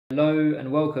Hello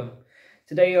and welcome.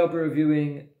 Today I'll be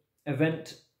reviewing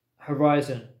Event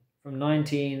Horizon from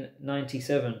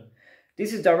 1997.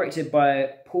 This is directed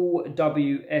by Paul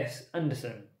W.S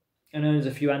Anderson. I know there's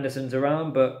a few Andersons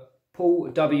around, but Paul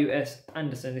W.S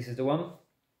Anderson, this is the one.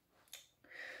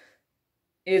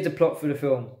 Here's the plot for the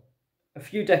film. A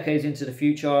few decades into the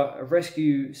future, a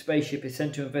rescue spaceship is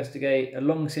sent to investigate a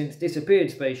long since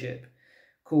disappeared spaceship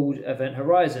called Event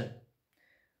Horizon.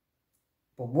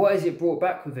 But what has it brought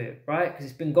back with it, right? Because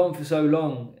it's been gone for so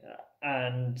long,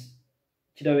 and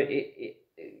you know,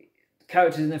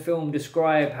 characters in the film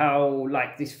describe how,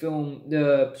 like, this film,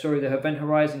 the Event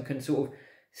Horizon can sort of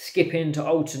skip into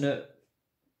alternate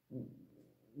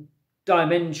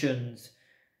dimensions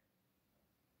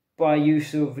by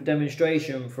use of a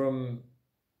demonstration from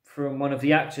one of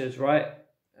the actors, right?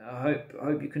 I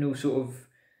hope you can all sort of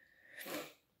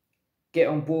get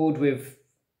on board with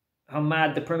how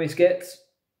mad the premise gets.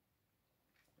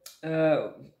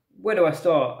 Where do I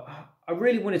start? I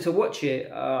really wanted to watch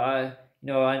it. I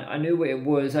knew what it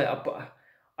was, but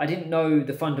I didn't know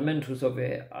the fundamentals of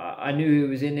it. I knew who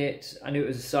was in it. I knew it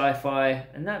was a sci-fi,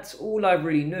 and that's all I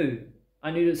really knew.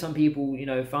 I knew that some people,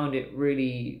 found it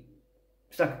really.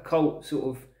 It's like a cult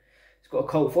sort of. It's got a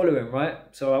cult following, right?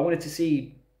 So I wanted to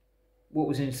see what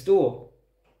was in store.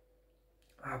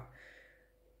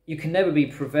 You can never be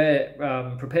prepared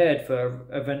for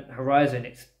Event Horizon.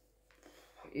 It's.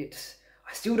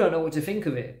 I still don't know what to think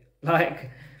of it.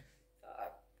 Like,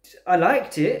 I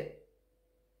liked it.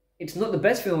 It's not the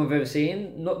best film I've ever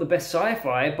seen, not the best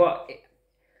sci-fi, but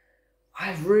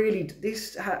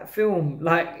this film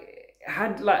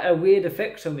had like a weird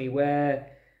effect on me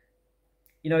where,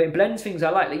 it blends things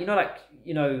I like.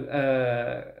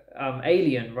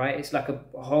 Alien, right? It's like a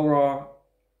horror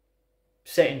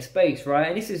set in space, right?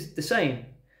 And this is the same,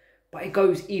 but it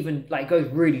goes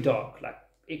really dark, like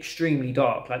extremely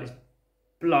dark. Like, there's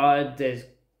blood, there's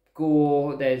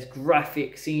gore, there's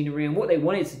graphic scenery, and what they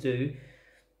wanted to do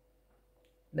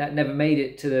that never made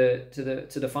it to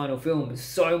the final film is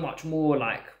so much more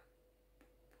like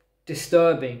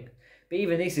disturbing. But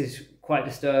even this is quite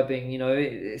disturbing.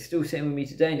 It's still sitting with me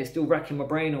today, and it's still racking my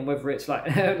brain on whether it's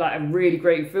like like a really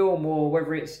great film or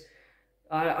whether it's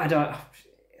I don't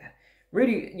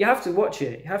really. You have to watch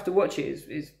it.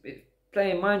 It's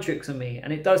playing mind tricks on me,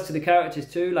 and it does to the characters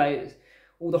too. Like,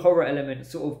 all the horror elements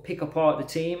sort of pick apart the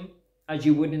team as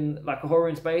you would in like a horror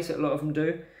in space. A lot of them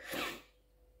do.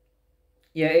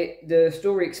 Yeah, the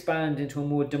story expands into a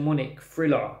more demonic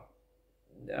thriller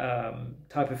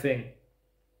type of thing.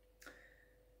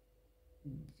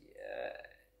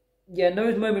 Yeah,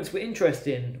 those moments were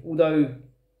interesting, although,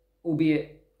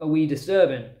 albeit a wee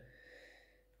disturbing,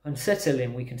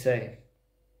 unsettling, we can say.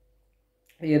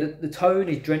 Yeah, the tone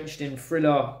is drenched in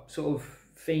thriller sort of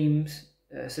themes.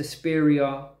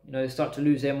 Suspiria, they start to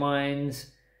lose their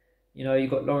minds. You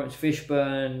got Laurence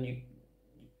Fishburne,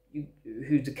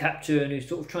 who's the captain, who's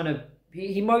sort of trying to.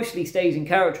 He mostly stays in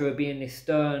character of being this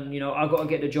stern. I got to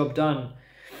get the job done.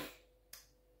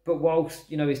 But whilst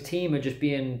his team are just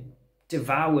being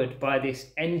devoured by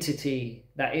this entity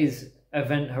that is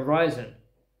Event Horizon.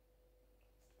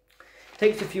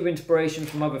 Takes a few inspirations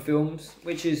from other films,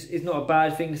 which is not a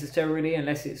bad thing necessarily,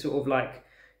 unless it's sort of like,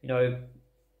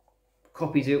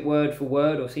 copies it word for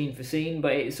word or scene for scene,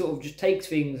 but it sort of just takes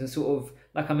things and sort of,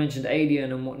 like I mentioned,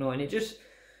 Alien and whatnot, and it is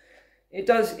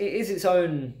its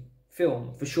own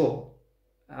film for sure.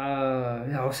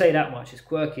 I'll say that much. It's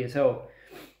quirky as hell.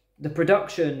 The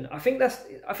production, I think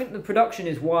the production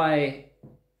is why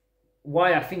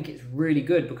I think it's really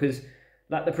good, because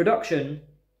like the production,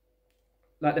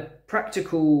 like the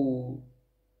practical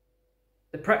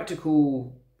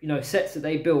sets that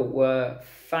they built were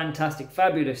fantastic,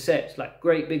 fabulous sets, like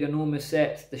great big enormous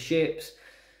sets, the ships,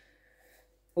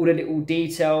 all the little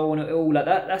detail and all like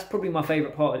that. That's probably my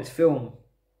favourite part of this film.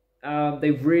 They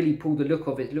really pulled the look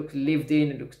of it. It looks lived in,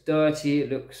 it looks dirty,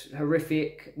 it looks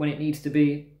horrific when it needs to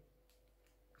be.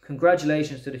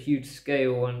 Congratulations to the huge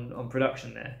scale on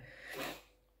production there.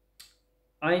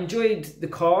 I enjoyed the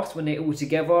cast when they're all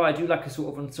together. I do like a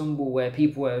sort of ensemble where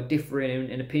people are differing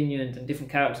in opinions and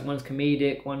different characters. One's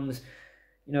comedic, one's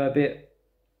a bit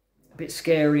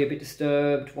scary, a bit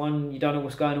disturbed. One, you don't know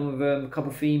what's going on with them. A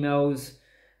couple females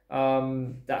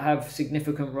that have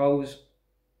significant roles.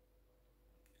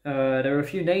 There are a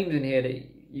few names in here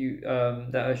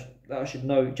that I should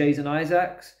know. Jason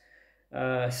Isaacs,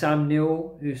 Sam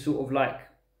Neill, who sort of like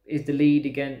is the lead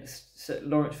against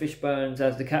Laurence Fishburne's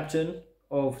as the captain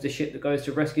of the ship that goes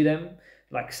to rescue them.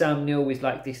 Like, Sam Neill is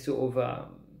like this sort of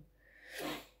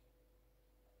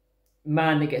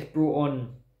man that gets brought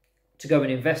on to go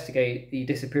and investigate the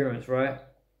disappearance, right?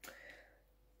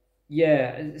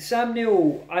 Yeah, Sam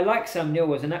Neill. I like Sam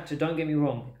Neill as an actor. Don't get me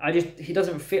wrong. He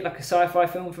doesn't fit like a sci-fi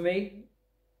film for me,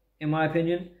 in my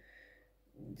opinion.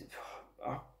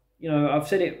 You know, I've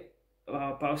said it,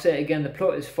 but I'll say it again. The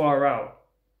plot is far out.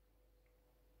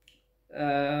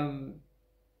 Yeah,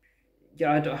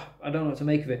 I don't know what to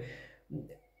make of it.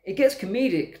 It gets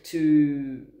comedic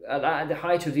to at the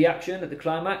height of the action, at the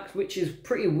climax, which is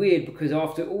pretty weird because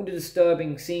after all the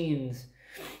disturbing scenes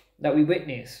that we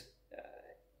witness,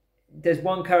 there's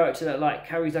one character that like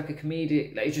carries like a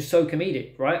comedic, like it's just so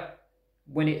comedic, right?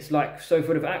 When it's like so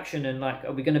full of action and like,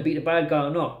 are we going to beat the bad guy or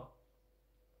not?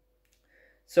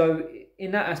 So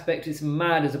in that aspect, it's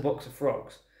mad as a box of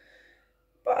frogs.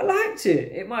 But I liked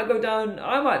it. It might go down.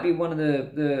 I might be one of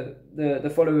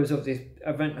the followers of this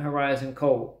Event Horizon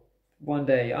cult one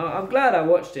day. I'm glad I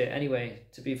watched it anyway,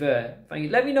 to be fair. Thank you.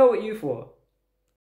 Let me know what you thought.